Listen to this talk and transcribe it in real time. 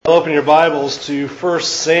Open your Bibles to 1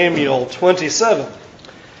 Samuel 27,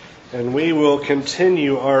 and we will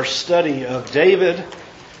continue our study of David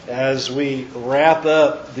as we wrap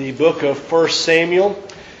up the book of 1 Samuel.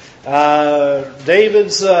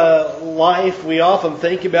 David's life, we often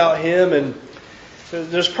think about him, and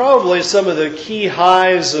there's probably some of the key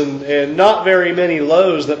highs and not very many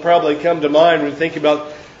lows that probably come to mind when we think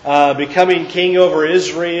about becoming king over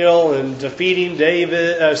Israel and defeating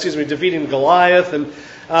Goliath and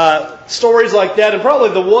stories like that. And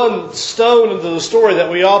probably the one stone into the story that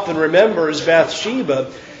we often remember is Bathsheba.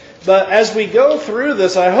 But as we go through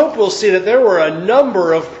this, I hope we'll see that there were a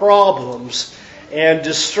number of problems and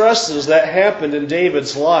distresses that happened in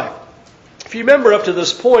David's life. If you remember up to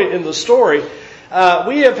this point in the story,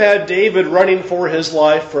 we have had David running for his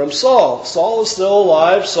life from Saul. Saul is still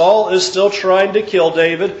alive. Saul is still trying to kill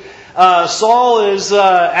David. Saul is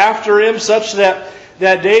after him such that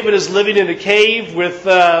David is living in a cave with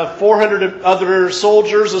 400 other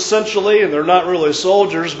soldiers, essentially, and they're not really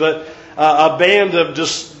soldiers, but a band of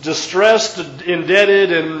distressed,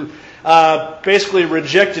 indebted, and basically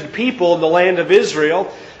rejected people in the land of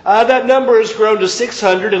Israel. That number has grown to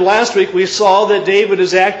 600, and last week we saw that David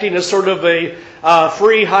is acting as sort of a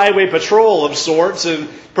free highway patrol of sorts and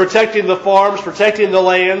protecting the farms, protecting the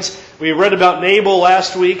lands. We read about Nabal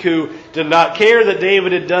last week, who did not care that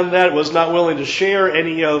David had done that, was not willing to share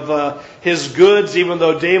any of his goods, even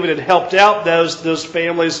though David had helped out those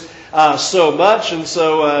families so much. And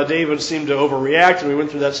so David seemed to overreact, and we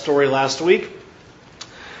went through that story last week.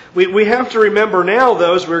 We have to remember now,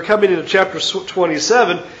 though, as we're coming into chapter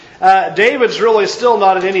 27, David's really still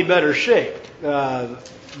not in any better shape.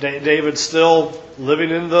 David's still living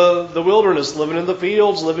in the wilderness, living in the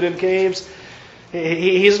fields, living in caves.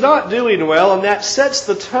 He's not doing well, and that sets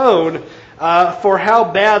the tone for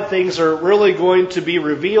how bad things are really going to be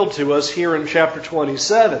revealed to us here in chapter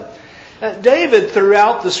 27. David,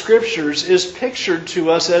 throughout the Scriptures, is pictured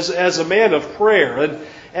to us as a man of prayer,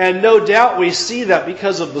 and no doubt we see that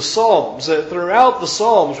because of the Psalms. Throughout the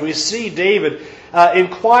Psalms, we see David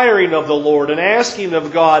inquiring of the Lord and asking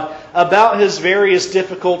of God about his various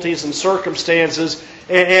difficulties and circumstances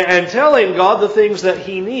and telling God the things that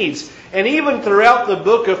he needs. And even throughout the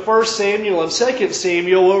book of 1 Samuel and 2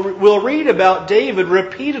 Samuel, we'll read about David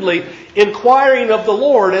repeatedly inquiring of the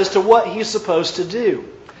Lord as to what he's supposed to do.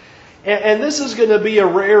 And this is going to be a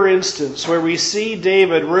rare instance where we see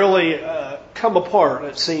David really come apart,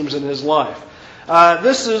 it seems, in his life.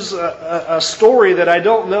 This is a story that I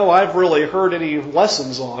don't know I've really heard any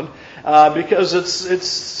lessons on, because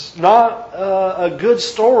it's not a good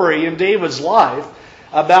story in David's life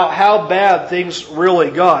about how bad things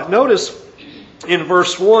really got. Notice in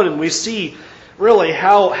verse 1, and we see really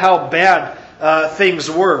how bad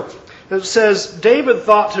things were. It says, David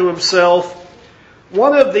thought to himself,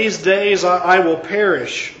 "One of these days I will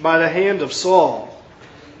perish by the hand of Saul.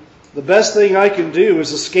 The best thing I can do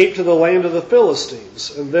is escape to the land of the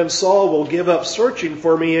Philistines, and then Saul will give up searching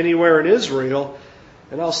for me anywhere in Israel,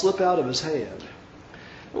 and I'll slip out of his hand."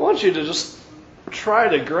 I want you to just try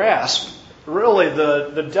to grasp really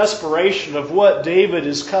the desperation of what David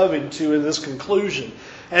is coming to in this conclusion.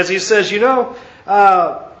 As he says,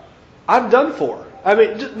 I'm done for. I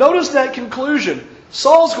mean, notice that conclusion.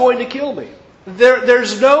 Saul's going to kill me.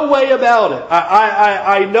 There's no way about it.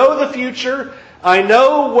 I know the future. I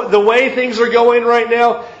know the way things are going right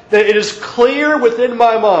now, that it is clear within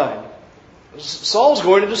my mind. Saul's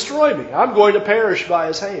going to destroy me. I'm going to perish by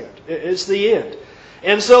his hand. It's the end.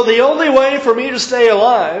 And so the only way for me to stay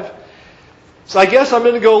alive, so I guess I'm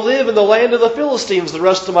going to go live in the land of the Philistines the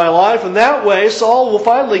rest of my life, and that way Saul will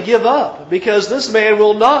finally give up, because this man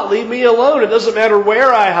will not leave me alone. It doesn't matter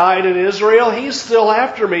where I hide in Israel, he's still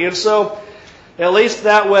after me. And so at least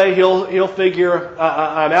that way he'll figure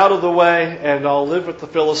I'm out of the way and I'll live with the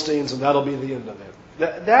Philistines, and that'll be the end of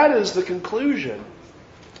it. That is the conclusion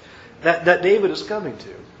that David is coming to.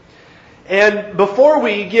 And before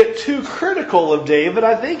we get too critical of David,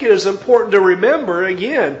 I think it is important to remember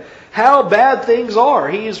again how bad things are.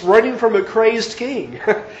 He's running from a crazed king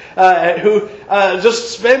who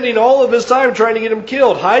just spending all of his time trying to get him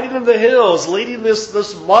killed, hiding in the hills, leading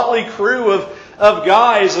this motley crew of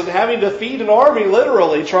guys and having to feed an army,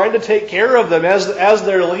 literally, trying to take care of them as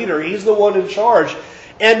their leader. He's the one in charge.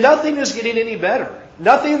 And nothing is getting any better.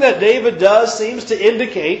 Nothing that David does seems to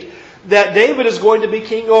indicate that David is going to be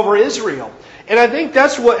king over Israel. And I think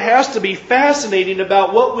that's what has to be fascinating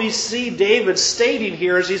about what we see David stating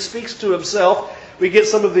here as he speaks to himself. We get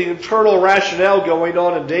some of the internal rationale going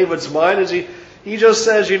on in David's mind as he just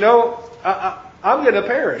says, I'm going to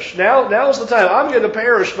perish. Now's the time. I'm going to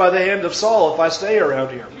perish by the hand of Saul if I stay around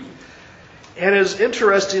here. And it's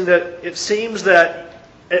interesting that it seems that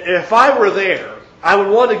if I were there, I would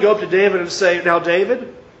want to go up to David and say, now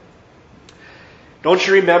David, don't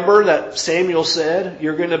you remember that Samuel said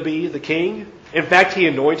you're going to be the king? In fact, he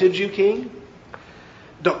anointed you king.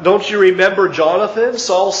 Don't you remember Jonathan,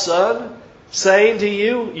 Saul's son, saying to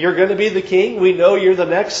you, you're going to be the king? We know you're the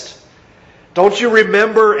next. Don't you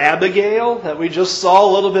remember Abigail that we just saw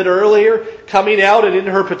a little bit earlier, coming out and in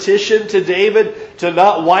her petition to David to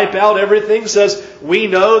not wipe out everything says, we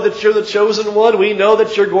know that you're the chosen one. We know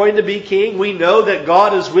that you're going to be king. We know that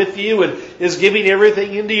God is with you and is giving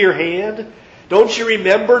everything into your hand. Don't you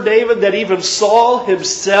remember, David, that even Saul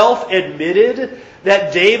himself admitted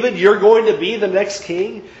that, David, you're going to be the next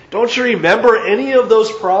king? Don't you remember any of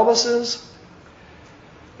those promises?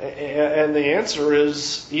 And the answer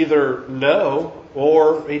is either no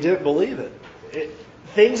or he didn't believe it.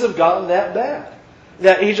 Things have gotten that bad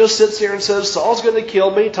that he just sits here and says, Saul's going to kill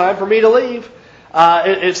me, time for me to leave.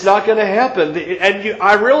 It's not going to happen. And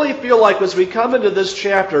I really feel like as we come into this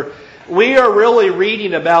chapter, we are really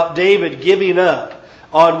reading about David giving up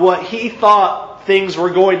on what he thought things were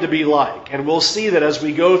going to be like. And we'll see that as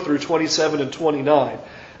we go through 27 and 29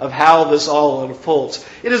 of how this all unfolds.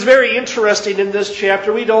 It is very interesting in this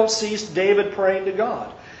chapter. We don't see David praying to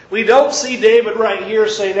God. We don't see David right here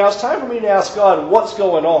saying, now it's time for me to ask God what's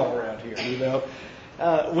going on around here.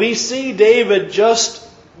 We see David just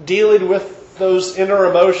dealing with those inner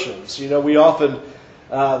emotions. We often,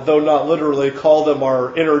 though not literally, call them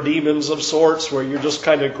our inner demons of sorts, where you're just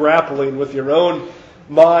kind of grappling with your own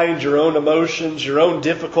mind, your own emotions, your own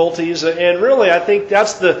difficulties. And really, I think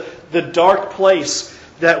that's the dark place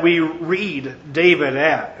that we read David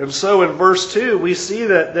at. And so in verse 2, we see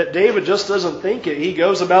that David just doesn't think it. He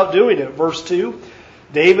goes about doing it. Verse 2,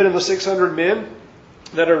 David and the 600 men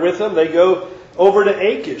that are with him, they go over to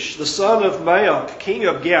Achish, the son of Maok, king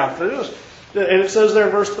of Gath. And it says there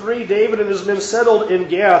in verse 3, David and his men settled in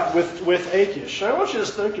Gath with Achish. I want you to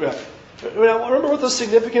think about it. Remember what the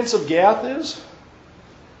significance of Gath is?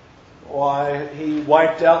 Why, he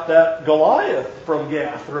wiped out that Goliath from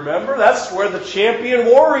Gath. Remember? That's where the champion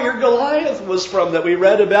warrior Goliath was from that we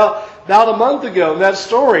read about a month ago in that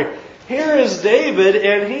story. Here is David,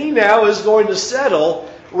 and he now is going to settle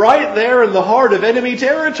right there in the heart of enemy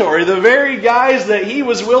territory. The very guys that he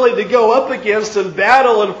was willing to go up against and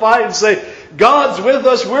battle and fight and say, God's with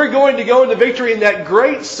us, we're going to go into victory, in that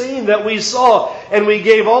great scene that we saw. And we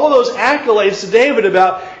gave all those accolades to David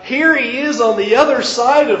about, here he is on the other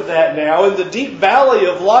side of that now, in the deep valley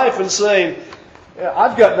of life, and saying,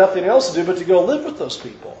 I've got nothing else to do but to go live with those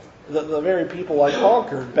people. The very people I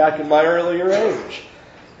conquered back in my earlier age.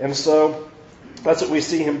 And so that's what we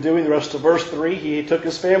see him doing. The rest of verse 3, he took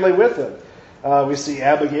his family with him. We see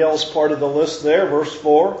Abigail's part of the list there. Verse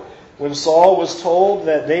 4, when Saul was told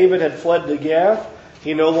that David had fled to Gath,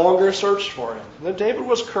 he no longer searched for him. And then David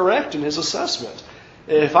was correct in his assessment.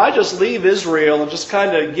 If I just leave Israel and just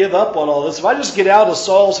kind of give up on all this, if I just get out of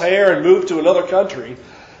Saul's hair and move to another country,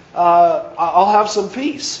 I'll have some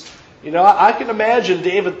peace. I can imagine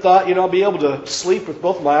David thought, I'll be able to sleep with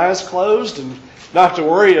both my eyes closed and not have to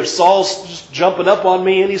worry if Saul's just jumping up on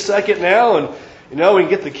me any second now, and we can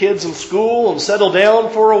get the kids in school and settle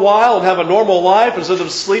down for a while and have a normal life instead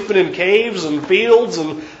of sleeping in caves and fields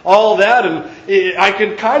and all that. And I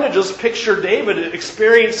can kind of just picture David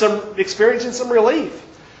experiencing some relief,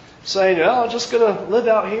 saying, I'm just going to live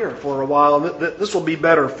out here for a while, and this will be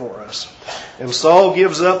better for us. And Saul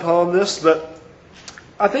gives up on this, but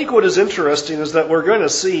I think what is interesting is that we're going to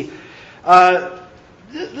see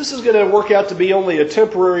this is going to work out to be only a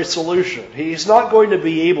temporary solution. He's not going to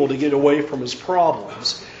be able to get away from his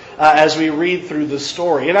problems as we read through this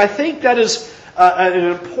story. And I think that is an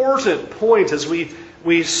important point as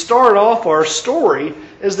we start off our story,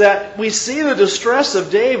 is that we see the distress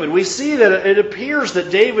of David. We see that it appears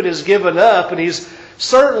that David has given up, and he's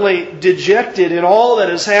certainly dejected in all that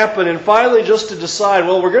has happened, and finally just to decide,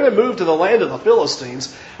 we're going to move to the land of the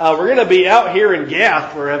Philistines. We're going to be out here in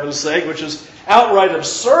Gath, for heaven's sake, which is outright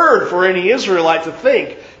absurd for any Israelite to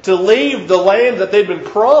think, to leave the land that they've been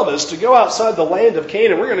promised, to go outside the land of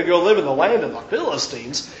Canaan. We're going to go live in the land of the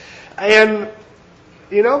Philistines. And,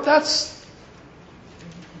 that's...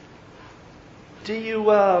 Do you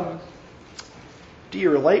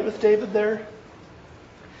relate with David there?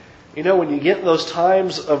 When you get in those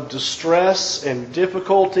times of distress and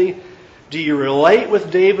difficulty, do you relate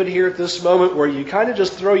with David here at this moment where you kind of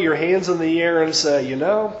just throw your hands in the air and say,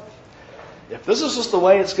 if this is just the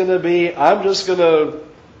way it's going to be, I'm just going to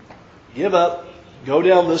give up, go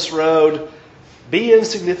down this road, be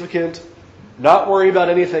insignificant, not worry about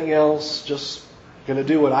anything else, just going to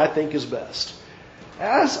do what I think is best.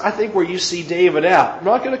 That's, I think, where you see David at. I'm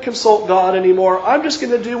not going to consult God anymore. I'm just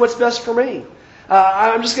going to do what's best for me.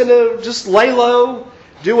 I'm just going to just lay low,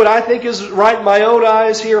 do what I think is right in my own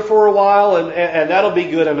eyes here for a while, and that'll be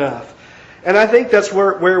good enough. And I think that's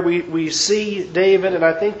where we see David, and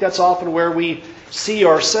I think that's often where we see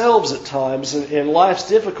ourselves at times in life's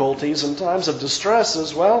difficulties and times of distress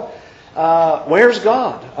as well. Where's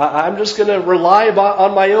God? I'm just going to rely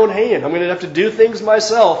on my own hand. I'm going to have to do things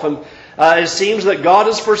myself. And it seems that God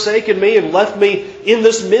has forsaken me and left me in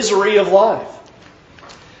this misery of life.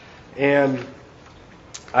 And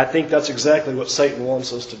I think that's exactly what Satan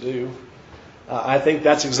wants us to do. I think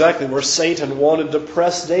that's exactly where Satan wanted to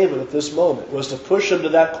press David at this moment, was to push him to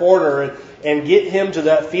that corner and get him to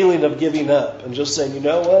that feeling of giving up and just saying, you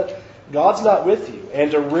know what? God's not with you.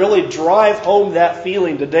 And to really drive home that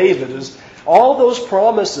feeling to David is all those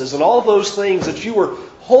promises and all those things that you were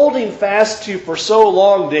holding fast to for so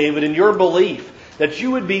long, David, in your belief that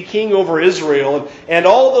you would be king over Israel, and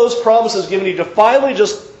all those promises given you to finally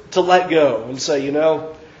just to let go and say, you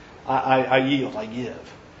know, I yield, I give.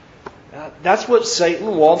 That's what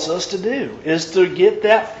Satan wants us to do, is to get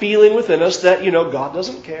that feeling within us that, you know, God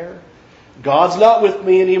doesn't care. God's not with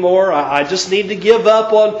me anymore. I just need to give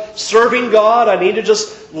up on serving God. I need to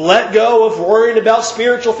just let go of worrying about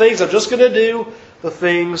spiritual things. I'm just going to do the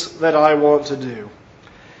things that I want to do.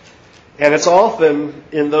 And it's often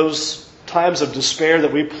in those times of despair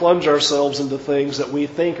that we plunge ourselves into things that we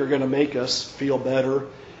think are going to make us feel better.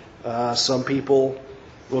 Some people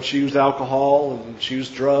will choose alcohol and choose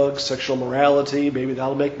drugs, sexual morality. Maybe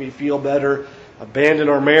that'll make me feel better. Abandon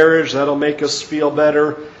our marriage. That'll make us feel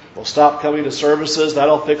better. We'll stop coming to services.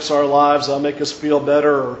 That'll fix our lives. That'll make us feel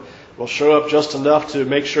better. Or we'll show up just enough to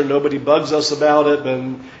make sure nobody bugs us about it,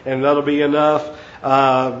 and that'll be enough.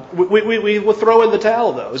 We will throw in the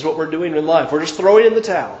towel, though, is what we're doing in life. We're just throwing in the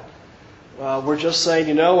towel. We're just saying,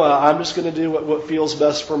 you know, I'm just going to do what feels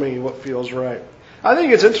best for me, what feels right. I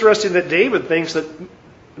think it's interesting that David thinks that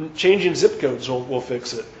changing zip codes will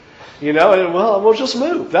fix it. You know, and we'll just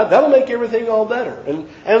move. That'll make everything all better.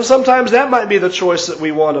 And sometimes that might be the choice that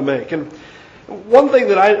we want to make. And one thing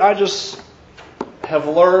that I just have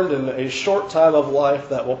learned in a short time of life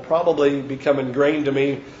that will probably become ingrained to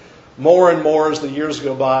me more and more as the years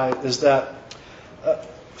go by is that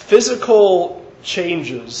physical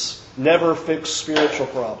changes never fix spiritual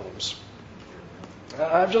problems.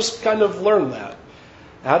 I've just kind of learned that.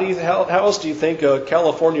 How else do you think a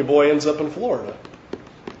California boy ends up in Florida?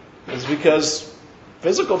 It's because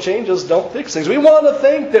physical changes don't fix things. We want to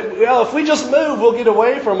think that, well, if we just move, we'll get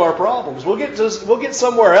away from our problems. We'll get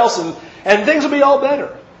somewhere else, and things will be all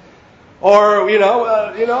better. Or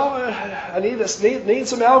I need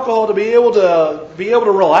some alcohol to be able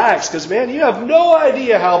to relax, because man, you have no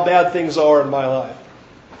idea how bad things are in my life.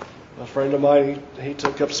 A friend of mine, he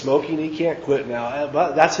took up smoking. He can't quit now,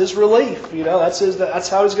 but that's his relief. You know, that's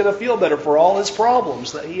how he's going to feel better for all his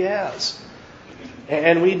problems that he has.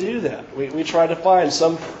 And we do that. We try to find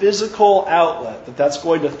some physical outlet that's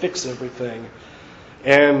going to fix everything.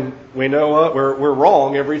 And we know what? We're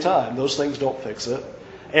wrong every time. Those things don't fix it.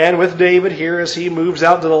 And with David here, as he moves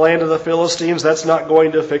out to the land of the Philistines, that's not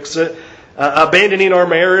going to fix it. Abandoning our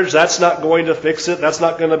marriage, that's not going to fix it. That's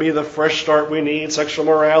not going to be the fresh start we need. Sexual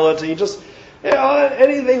morality, just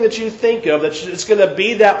anything that you think of it's going to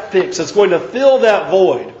be that fix. It's going to fill that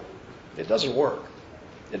void. It doesn't work.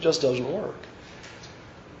 It just doesn't work.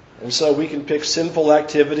 And so we can pick sinful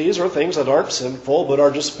activities or things that aren't sinful but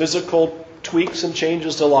are just physical tweaks and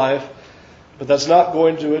changes to life. But that's not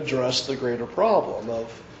going to address the greater problem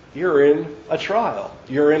of you're in a trial.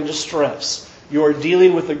 You're in distress. You are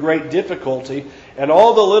dealing with a great difficulty. And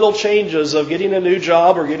all the little changes of getting a new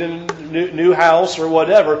job or getting a new house or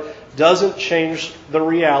whatever doesn't change the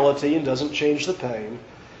reality and doesn't change the pain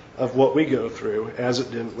of what we go through as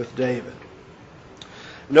it did with David.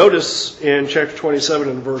 Notice in chapter 27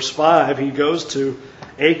 and verse 5, he goes to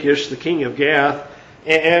Achish, the king of Gath,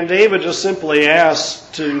 and David just simply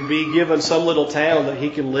asks to be given some little town that he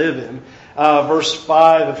can live in. Verse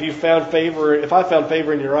 5, if I found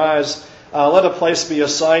favor in your eyes, let a place be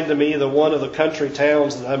assigned to me, the one of the country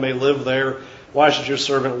towns, that I may live there. Why should your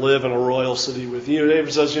servant live in a royal city with you?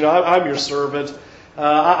 David says, I'm your servant.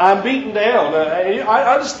 I'm beaten down.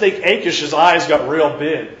 I just think Achish's eyes got real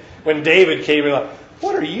big when David came in. Like,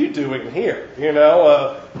 what are you doing here?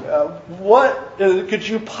 What could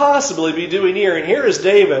you possibly be doing here? And here is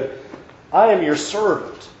David. I am your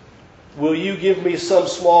servant. Will you give me some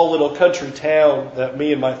small little country town that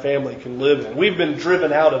me and my family can live in? We've been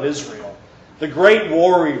driven out of Israel. The great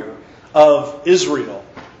warrior of Israel,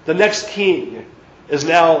 the next king, is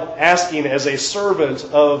now asking as a servant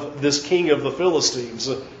of this king of the Philistines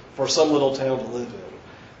for some little town to live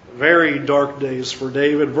in. Very dark days for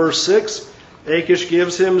David. Verse 6, Achish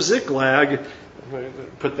gives him Ziklag.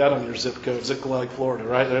 Put that on your zip code, Ziklag, Florida,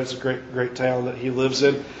 right? That's a great town that he lives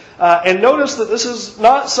in. And notice that this is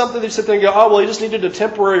not something that you sit there and go, oh, well, he just needed a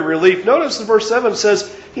temporary relief. Notice in verse 7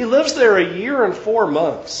 says he lives there a year and 4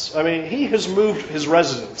 months. I mean, he has moved his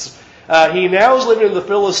residence. He now is living in the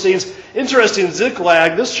Philistines. Interesting,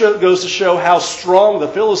 Ziklag, this goes to show how strong the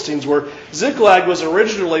Philistines were. Ziklag was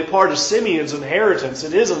originally part of Simeon's inheritance.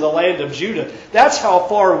 It is in the land of Judah. That's how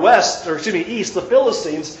far east the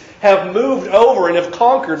Philistines have moved over and have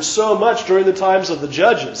conquered so much during the times of the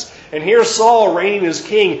judges. And here's Saul reigning as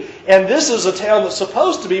king. And this is a town that's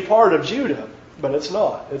supposed to be part of Judah, but it's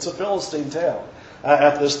not. It's a Philistine town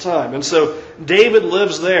at this time. And so David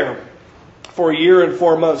lives there for a year and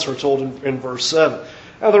 4 months, we're told in verse 7.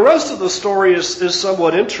 Now the rest of the story is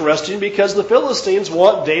somewhat interesting because the Philistines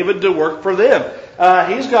want David to work for them.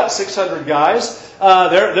 He's got 600 guys.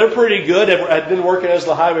 They're pretty good. Had been working as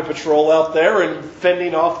the highway patrol out there and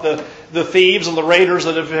fending off the thieves and the raiders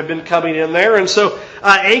that have been coming in there. And so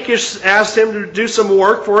Achish asked him to do some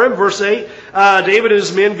work for him. Verse 8, David and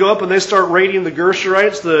his men go up and they start raiding the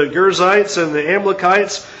Gershurites, the Girzites, and the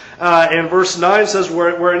Amalekites. And verse 9 says,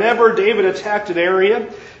 whenever David attacked an area,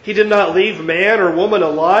 he did not leave man or woman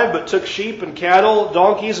alive, but took sheep and cattle,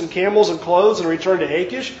 donkeys and camels and clothes, and returned to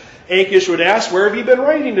Achish. Achish would ask, where have you been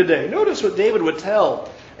raiding today? Notice what David would tell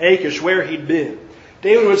Achish where he'd been.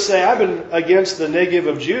 David would say, I've been against the Negev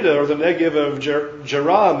of Judah, or the Negev of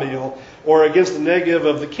Jerahmeel, or against the Negev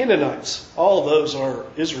of the Canaanites. All of those are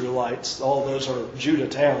Israelites. All of those are Judah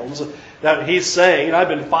towns. Now he's saying, I've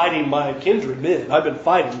been fighting my kindred men. I've been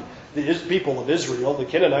fighting the people of Israel. The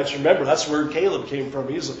Canaanites, remember, that's where Caleb came from.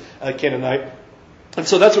 He's a Canaanite. And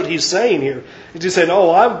so that's what he's saying here. He's saying,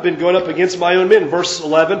 I've been going up against my own men. Verse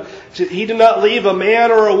 11, he did not leave a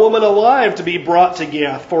man or a woman alive to be brought to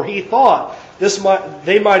Gath, for he thought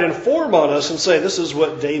they might inform on us and say, this is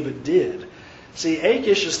what David did. See,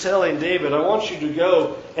 Achish is telling David, I want you to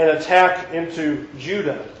go and attack into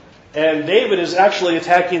Judah. And David is actually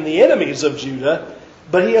attacking the enemies of Judah,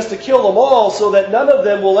 but he has to kill them all so that none of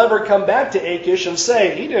them will ever come back to Achish and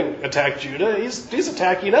say, he didn't attack Judah, he's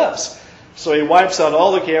attacking us. So he wipes out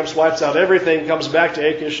all the camps, wipes out everything, comes back to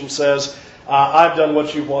Achish and says, I've done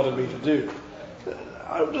what you wanted me to do.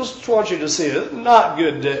 I just want you to see it. Not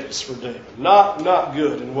good days for David. Not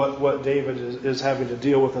good in what David is having to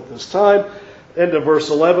deal with at this time. End of verse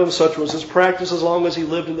 11, such was his practice as long as he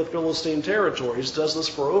lived in the Philistine territory. He does this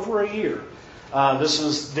for over a year. This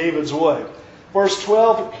is David's way. Verse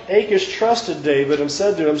 12, Achish trusted David and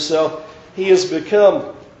said to himself, he has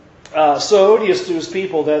become so odious to his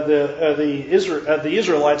people that the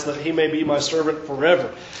Israelites that he may be my servant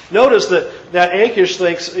forever. Notice that Achish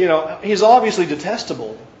thinks, he's obviously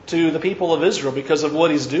detestable to the people of Israel because of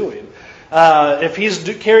what he's doing. If he's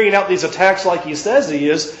carrying out these attacks like he says he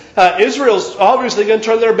is, Israel's obviously going to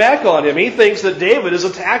turn their back on him. He thinks that David is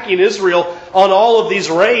attacking Israel on all of these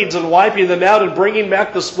raids and wiping them out and bringing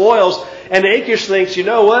back the spoils. And Achish thinks, you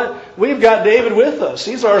know what? We've got David with us.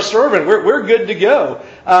 He's our servant. We're good to go.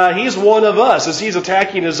 He's one of us as he's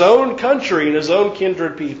attacking his own country and his own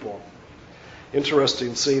kindred people.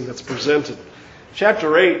 Interesting scene that's presented. Chapter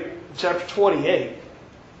 28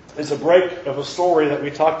 is a break of a story that we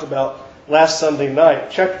talked about last Sunday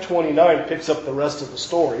night. Chapter 29 picks up the rest of the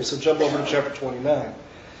story. So jump over to chapter 29.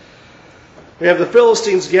 We have the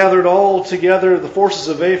Philistines gathered all together, the forces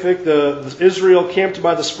of Aphek, the Israel camped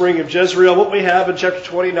by the spring of Jezreel. What we have in chapter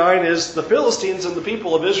 29 is the Philistines and the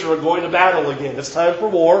people of Israel going to battle again. It's time for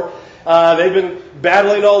war. They've been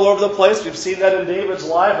battling all over the place. We've seen that in David's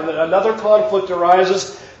life. And then another conflict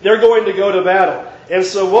arises. They're going to go to battle. And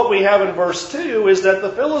so what we have in verse 2 is that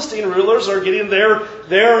the Philistine rulers are getting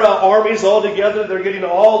their armies all together. They're getting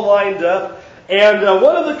all lined up. And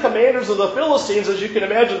one of the commanders of the Philistines, as you can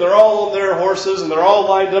imagine, they're all on their horses and they're all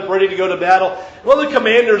lined up ready to go to battle. One of the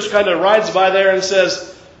commanders kind of rides by there and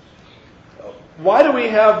says, why do we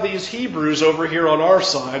have these Hebrews over here on our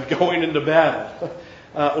side going into battle?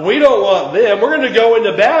 We don't want them. We're going to go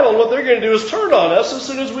into battle, and what they're going to do is turn on us as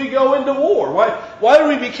soon as we go into war. Why do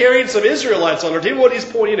we be carrying some Israelites on our team? What he's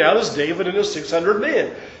pointing out is David and his 600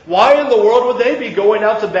 men. Why in the world would they be going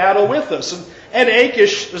out to battle with us? And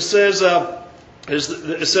Achish says,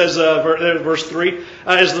 It says, verse 3,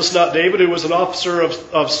 is this not David, who was an officer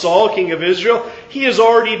of Saul, king of Israel? He has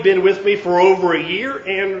already been with me for over a year,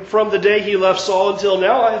 and from the day he left Saul until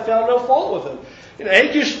now, I have found no fault with him. And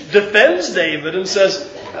Achish defends David and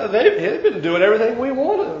says, they've been doing everything we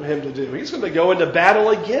wanted him to do. He's going to go into battle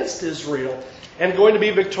against Israel and going to be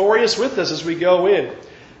victorious with us as we go in.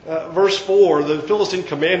 Verse 4, the Philistine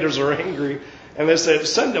commanders are angry. And they said,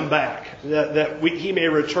 send him back, that he may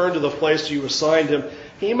return to the place you assigned him.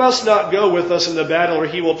 He must not go with us in the battle, or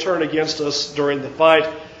he will turn against us during the fight.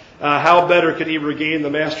 How better could he regain the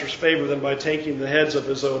master's favor than by taking the heads of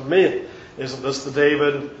his own men? Isn't this the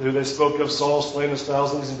David who they spoke of, Saul slain his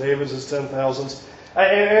thousands and David's his 10,000s?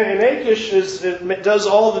 And Achish does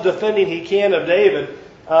all the defending he can of David,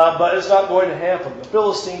 but it's not going to happen. The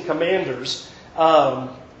Philistine commanders, they're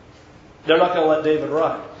not going to let David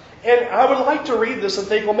ride. And I would like to read this and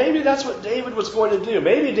think, well, maybe that's what David was going to do.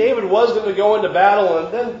 Maybe David was going to go into battle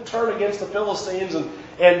and then turn against the Philistines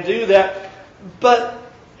and do that. But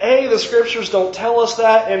A, the Scriptures don't tell us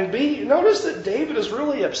that. And B, notice that David is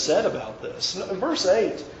really upset about this. In verse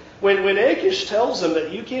 8, when Achish tells him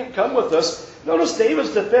that you can't come with us, notice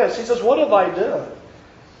David's defense. He says, what have I done?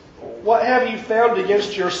 What have you found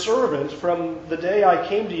against your servant from the day I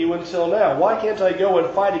came to you until now? Why can't I go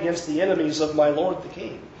and fight against the enemies of my lord the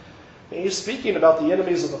king? He's speaking about the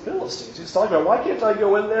enemies of the Philistines. He's talking about, why can't I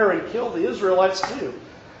go in there and kill the Israelites too?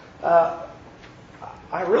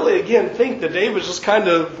 I really, again, think that David's just kind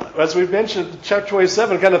of, as we've mentioned in chapter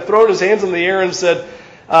 27, kind of thrown his hands in the air and said,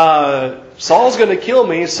 Saul's going to kill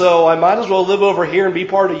me, so I might as well live over here and be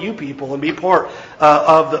part of you people and be part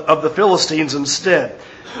of the Philistines instead.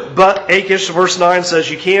 But Achish, verse 9,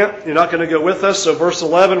 says, you're not going to go with us. So verse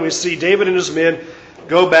 11, we see David and his men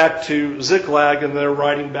go back to Ziklag, and they're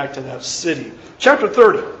riding back to that city. Chapter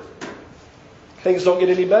 30. Things don't get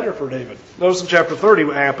any better for David. Notice in chapter 30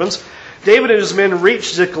 what happens. David and his men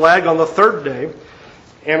reached Ziklag on the third day.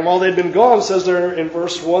 And while they'd been gone, it says there in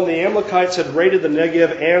verse 1, the Amalekites had raided the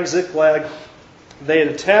Negev and Ziklag. They had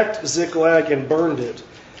attacked Ziklag and burned it.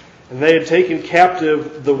 And they had taken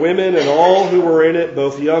captive the women and all who were in it,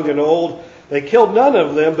 both young and old. They killed none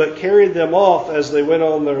of them, but carried them off as they went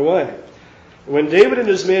on their way. When David and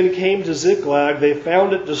his men came to Ziklag, they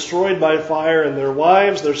found it destroyed by fire, and their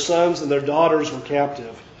wives, their sons, and their daughters were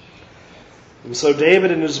captive. And so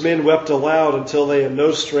David and his men wept aloud until they had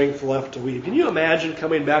no strength left to weep. Can you imagine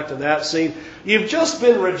coming back to that scene? You've just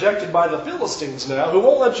been rejected by the Philistines now, who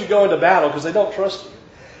won't let you go into battle because they don't trust you.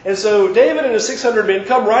 And so David and his 600 men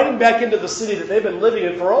come riding back into the city that they've been living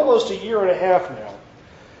in for almost a year and a half now.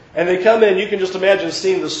 And they come in, you can just imagine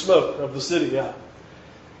seeing the smoke of the city out.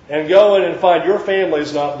 And go in and find your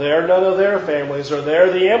family's not there. None of their families are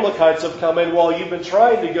there. The Amalekites have come in while you've been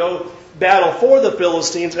trying to go battle for the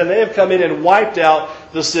Philistines, and they have come in and wiped out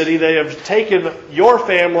the city. They have taken your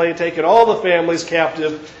family, taken all the families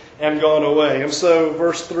captive, and gone away. And so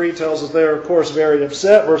verse 3 tells us they're, of course, very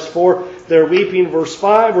upset. Verse 4, they're weeping. Verse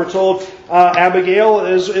 5, we're told Abigail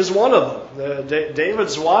is one of them.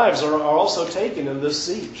 David's wives are also taken in this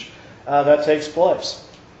siege that takes place.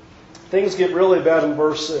 Things get really bad in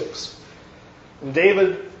verse 6. And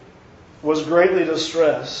David was greatly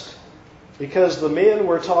distressed because the men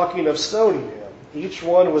were talking of stoning him. Each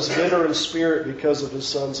one was bitter in spirit because of his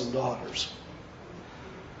sons and daughters.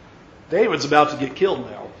 David's about to get killed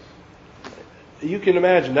now. You can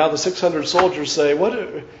imagine. Now the 600 soldiers say,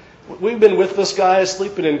 we've been with this guy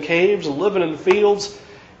sleeping in caves and living in fields,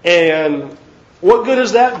 and what good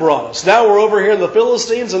has that brought us? Now we're over here in the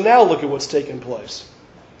Philistines, and now look at what's taking place.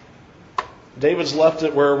 David's left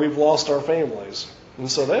it where we've lost our families.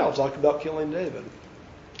 And so they all talk about killing David.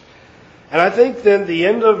 And I think then the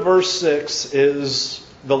end of verse 6 is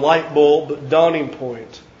the light bulb dawning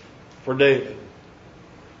point for David.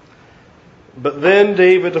 But then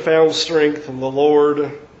David found strength in the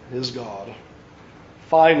Lord his God.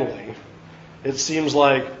 Finally, it seems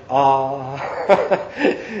like,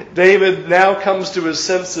 David now comes to his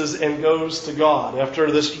senses and goes to God.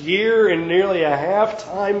 After this year and nearly a half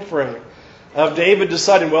time frame of David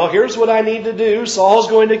deciding, well, here's what I need to do. Saul's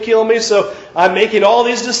going to kill me, so I'm making all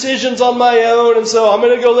these decisions on my own, and so I'm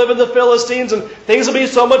going to go live in the Philistines, and things will be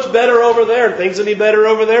so much better over there, and things will be better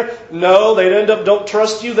over there. No, they don't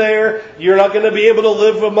trust you there. You're not going to be able to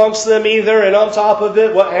live amongst them either, and on top of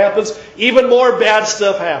it, what happens? Even more bad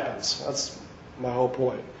stuff happens. That's my whole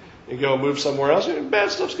point. You go move somewhere else,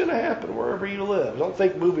 bad stuff's going to happen wherever you live. Don't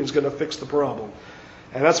think moving's going to fix the problem.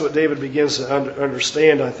 And that's what David begins to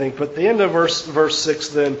understand, I think. But the end of verse 6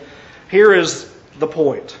 then, here is the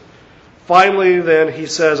point. Finally then, he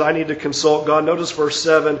says, I need to consult God. Notice verse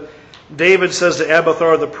 7, David says to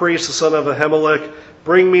Abiathar the priest, the son of Ahimelech,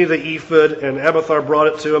 "Bring me the ephod." And Abiathar brought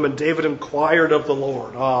it to him, and David inquired of the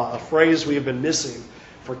Lord. A phrase we have been missing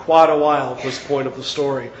for quite a while at this point of the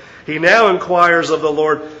story. He now inquires of the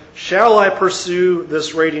Lord, "Shall I pursue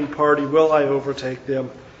this raiding party? Will I overtake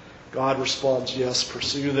them?" God responds, "Yes,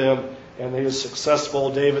 pursue them." And he is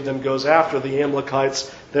successful. David then goes after the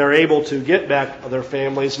Amalekites. They're able to get back their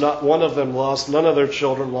families. Not one of them lost. None of their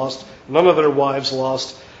children lost. None of their wives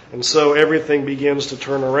lost. And so everything begins to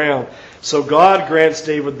turn around. So God grants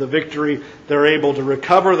David the victory. They're able to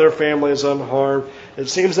recover their families unharmed. It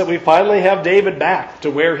seems that we finally have David back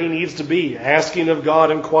to where he needs to be, asking of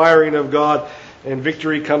God, inquiring of God, and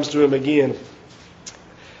victory comes to him again.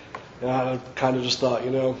 I kind of just thought,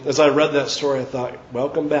 as I read that story, I thought,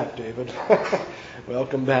 welcome back, David.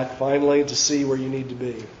 Welcome back finally to see where you need to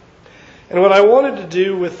be. And what I wanted to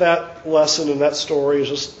do with that lesson and that story is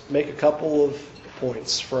just make a couple of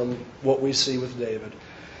points from what we see with David.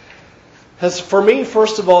 As for me,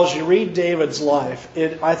 first of all, as you read David's life,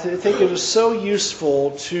 I think it is so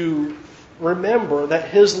useful to remember that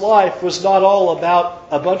his life was not all about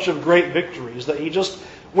a bunch of great victories, that he just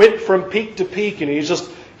went from peak to peak and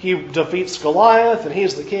he defeats Goliath and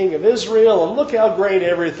he's the king of Israel and look how great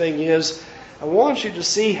everything is. I want you to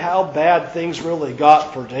see how bad things really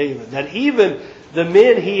got for David. That even the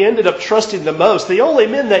men he ended up trusting the most, the only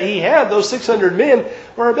men that he had, those 600 men,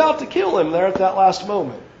 were about to kill him there at that last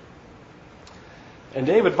moment. And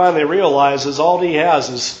David finally realizes all he has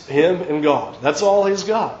is him and God. That's all he's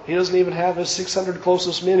got. He doesn't even have his 600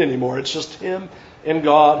 closest men anymore. It's just him and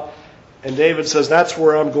God. And David says, that's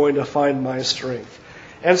where I'm going to find my strength.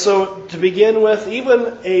 And so to begin with,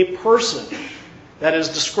 even a person that is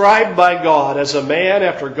described by God as a man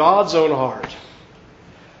after God's own heart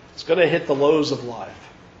is going to hit the lows of life.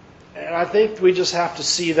 And I think we just have to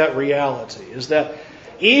see that reality, is that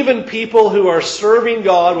even people who are serving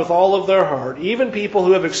God with all of their heart, even people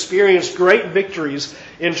who have experienced great victories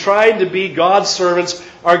in trying to be God's servants,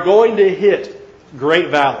 are going to hit great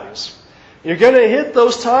valleys. You're going to hit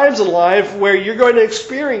those times in life where you're going to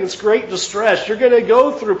experience great distress. You're going to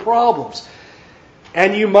go through problems.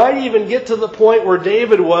 And you might even get to the point where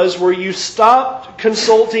David was, where you stopped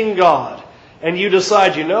consulting God and you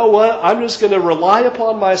decide, you know what, I'm just going to rely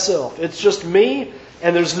upon myself. It's just me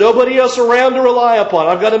and there's nobody else around to rely upon.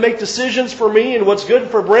 I've got to make decisions for me, and what's good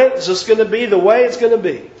for Brent is just going to be the way it's going to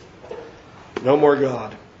be. No more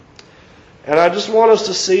God. And I just want us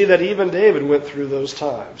to see that even David went through those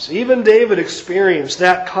times. Even David experienced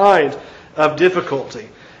that kind of difficulty.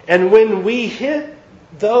 And when we hit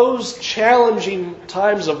those challenging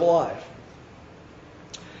times of life,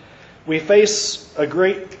 we face a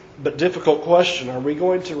great but difficult question. Are we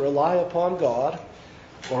going to rely upon God,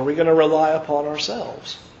 or are we going to rely upon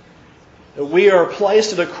ourselves? We are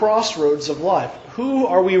placed at a crossroads of life. Who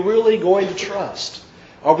are we really going to trust?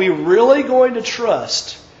 Are we really going to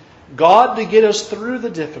trust God to get us through the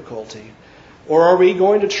difficulty? Or are we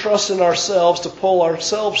going to trust in ourselves to pull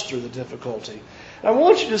ourselves through the difficulty? And I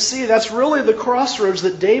want you to see that's really the crossroads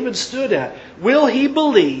that David stood at. Will he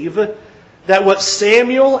believe that what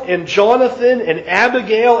Samuel and Jonathan and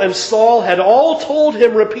Abigail and Saul had all told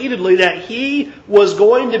him repeatedly, that he was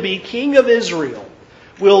going to be king of Israel?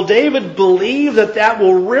 Will David believe that that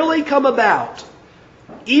will really come about,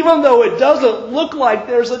 even though it doesn't look like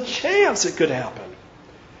there's a chance it could happen?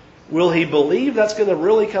 Will he believe that's going to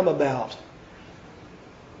really come about?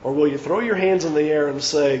 Or will you throw your hands in the air and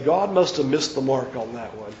say, God must have missed the mark on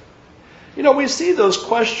that one? We see those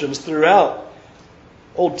questions throughout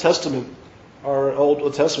Old Testament. Our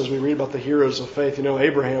Old Testament, we read about the heroes of faith.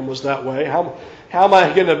 Abraham was that way. How am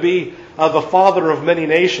I going to be the father of many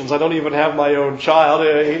nations? I don't even have my own child.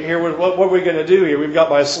 What are we going to do here? We've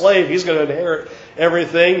got my slave. He's going to inherit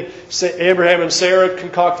everything. Abraham and Sarah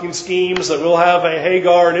concocting schemes that we'll have a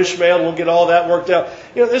Hagar and Ishmael, and we'll get all that worked out.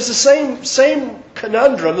 It's the same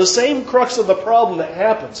conundrum, the same crux of the problem that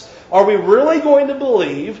happens. Are we really going to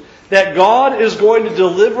believe that God is going to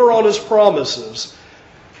deliver on His promises?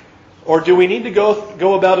 Or do we need to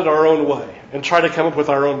go about it our own way and try to come up with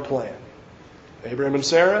our own plan? Abraham and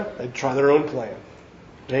Sarah, they'd try their own plan.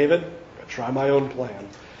 David, I'd try my own plan.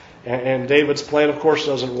 And David's plan, of course,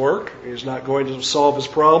 doesn't work. He's not going to solve his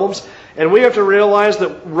problems. And we have to realize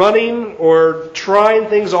that running or trying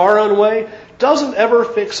things our own way doesn't ever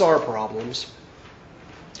fix our problems.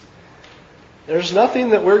 There's nothing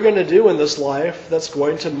that we're going to do in this life that's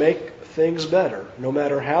going to make things better, no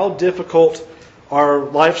matter how difficult our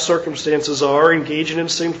life circumstances are. Engaging in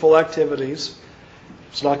sinful activities,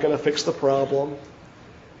 it's not going to fix the problem.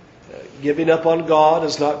 Giving up on God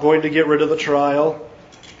is not going to get rid of the trial.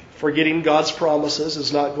 Forgetting God's promises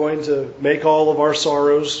is not going to make all of our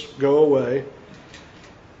sorrows go away.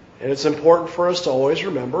 And it's important for us to always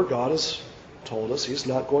remember God has told us He's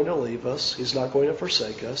not going to leave us. He's not going to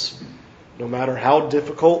forsake us. No matter how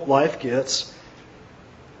difficult life gets,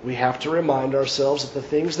 we have to remind ourselves that the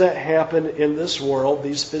things that happen in this world,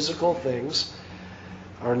 these physical things,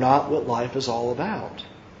 are not what life is all about.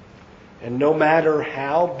 And no matter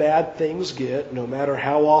how bad things get, no matter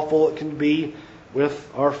how awful it can be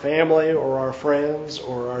with our family or our friends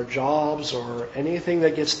or our jobs or anything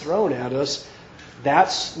that gets thrown at us,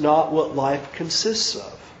 that's not what life consists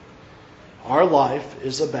of. Our life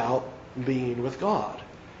is about being with God.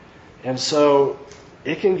 And so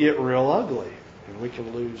it can get real ugly. And we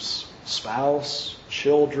can lose spouse,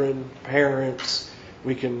 children, parents.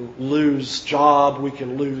 We can lose job. We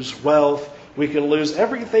can lose wealth. We can lose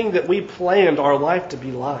everything that we planned our life to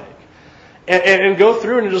be like. And go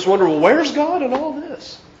through and just wonder, well, where's God in all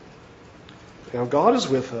this? God is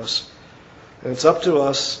with us. And it's up to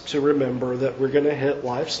us to remember that we're going to hit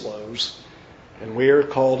life's lows. And we are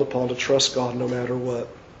called upon to trust God no matter what.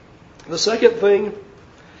 The second thing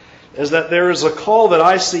is that there is a call that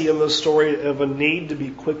I see in this story of a need to be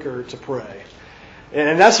quicker to pray.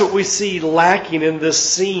 And that's what we see lacking in this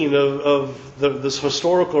scene of this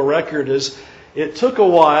historical record. Is it took a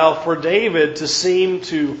while for David to seem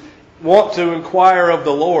to want to inquire of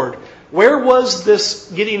the Lord. Where was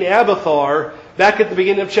this getting Abiathar back at the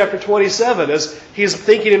beginning of chapter 27? As he's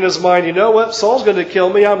thinking in his mind, you know what, Saul's going to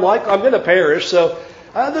kill me. I'm going to perish. So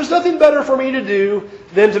there's nothing better for me to do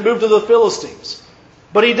than to move to the Philistines.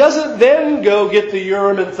 But he doesn't then go get the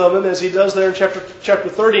Urim and Thummim as he does there in chapter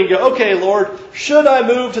 30 and go, okay, Lord, should I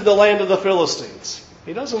move to the land of the Philistines?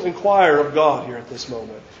 He doesn't inquire of God here at this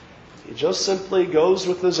moment. He just simply goes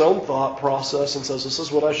with his own thought process and says, this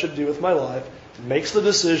is what I should do with my life, makes the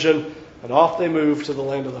decision, and off they move to the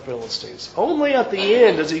land of the Philistines. Only at the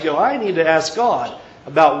end does he go, I need to ask God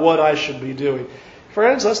about what I should be doing.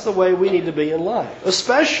 Friends, that's the way we need to be in life.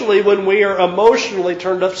 Especially when we are emotionally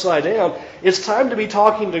turned upside down. It's time to be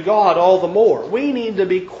talking to God all the more. We need to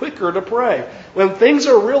be quicker to pray. When things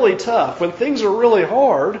are really tough, when things are really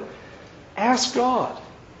hard, ask God.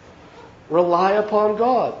 Rely upon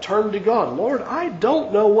God. Turn to God. Lord, I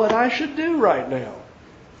don't know what I should do right now.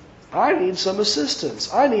 I need some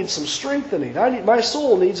assistance. I need some strengthening. My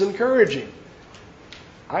soul needs encouraging.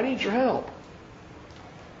 I need your help.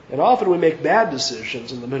 And often we make bad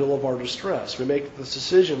decisions in the middle of our distress. We make the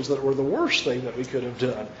decisions that were the worst thing that we could have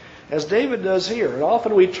done, as David does here. And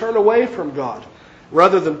often we turn away from God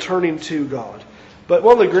rather than turning to God. But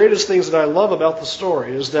one of the greatest things that I love about the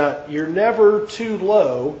story is that you're never too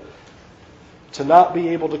low to not be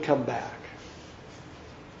able to come back.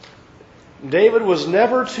 David was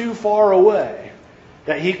never too far away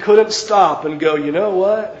that he couldn't stop and go, you know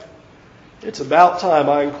what? It's about time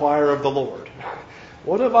I inquire of the Lord.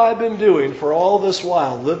 What have I been doing for all this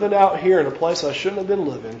while, living out here in a place I shouldn't have been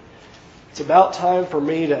living? It's about time for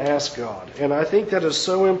me to ask God. And I think that is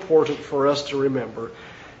so important for us to remember,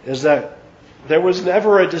 is that there was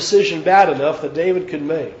never a decision bad enough that David could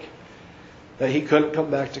make that he couldn't come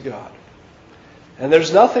back to God. And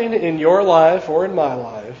there's nothing in your life or in my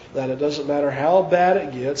life that it doesn't matter how bad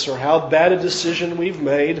it gets or how bad a decision we've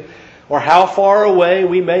made or how far away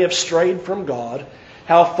we may have strayed from God,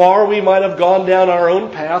 how far we might have gone down our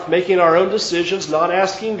own path, making our own decisions, not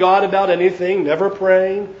asking God about anything, never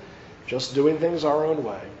praying, just doing things our own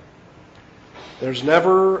way. There's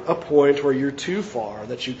never a point where you're too far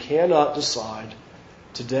that you cannot decide,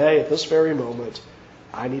 today, at this very moment,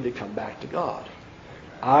 I need to come back to God.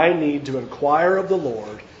 I need to inquire of the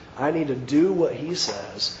Lord. I need to do what He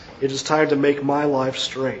says. It is time to make my life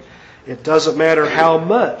straight. It doesn't matter how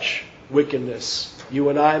much wickedness you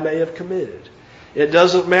and I may have committed. It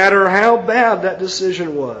doesn't matter how bad that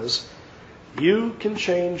decision was. You can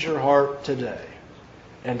change your heart today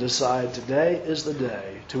and decide today is the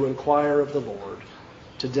day to inquire of the Lord.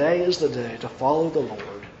 Today is the day to follow the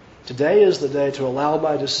Lord. Today is the day to allow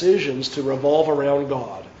my decisions to revolve around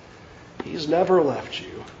God. He's never left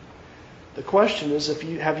you. The question is,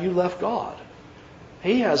 have you left God?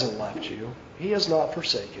 He hasn't left you. He has not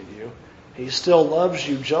forsaken you. He still loves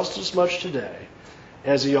you just as much today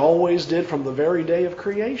as He always did from the very day of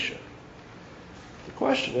creation. The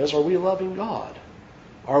question is, are we loving God?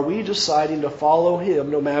 Are we deciding to follow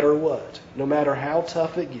Him no matter what? No matter how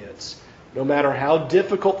tough it gets? No matter how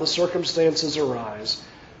difficult the circumstances arise?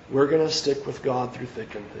 We're going to stick with God through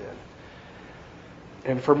thick and thin.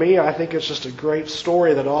 And for me, I think it's just a great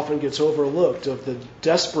story that often gets overlooked of the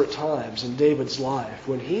desperate times in David's life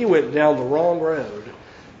when he went down the wrong road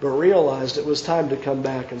but realized it was time to come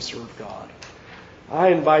back and serve God. I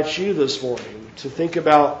invite you this morning to think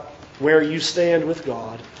about where you stand with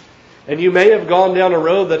God. And you may have gone down a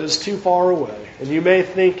road that is too far away. And you may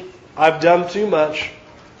think, I've done too much.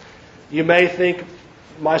 You may think,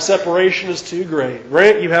 my separation is too great.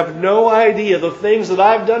 Grant, you have no idea the things that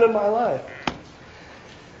I've done in my life.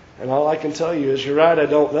 And all I can tell you is, you're right, I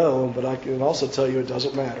don't know. But I can also tell you it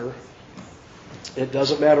doesn't matter. It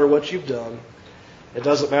doesn't matter what you've done. It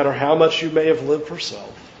doesn't matter how much you may have lived for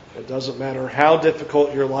self. It doesn't matter how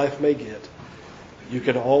difficult your life may get. You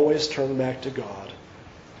can always turn back to God.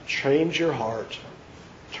 Change your heart.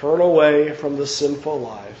 Turn away from the sinful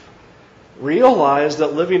life. Realize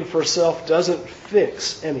that living for self doesn't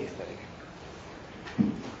fix anything.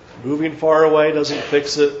 Moving far away doesn't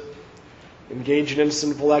fix it. Engaging in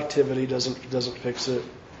sinful activity doesn't fix it.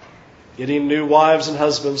 Getting new wives and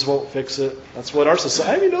husbands won't fix it. That's what our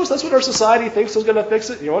society, have you noticed that's what our society thinks is going to fix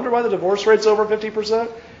it? You wonder why the divorce rate's over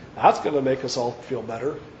 50%? That's going to make us all feel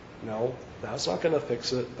better. No, that's not going to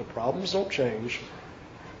fix it. The problems don't change.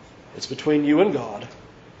 It's between you and God.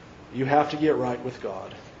 You have to get right with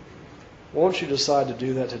God. Won't you decide to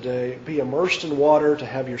do that today? Be immersed in water to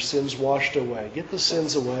have your sins washed away. Get the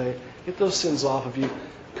sins away. Get those sins off of you.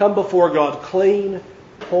 Come before God clean,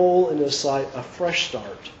 whole in His sight, a fresh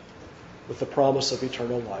start with the promise of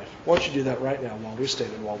eternal life. Why don't you do that right now while we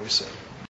stand and while we sing?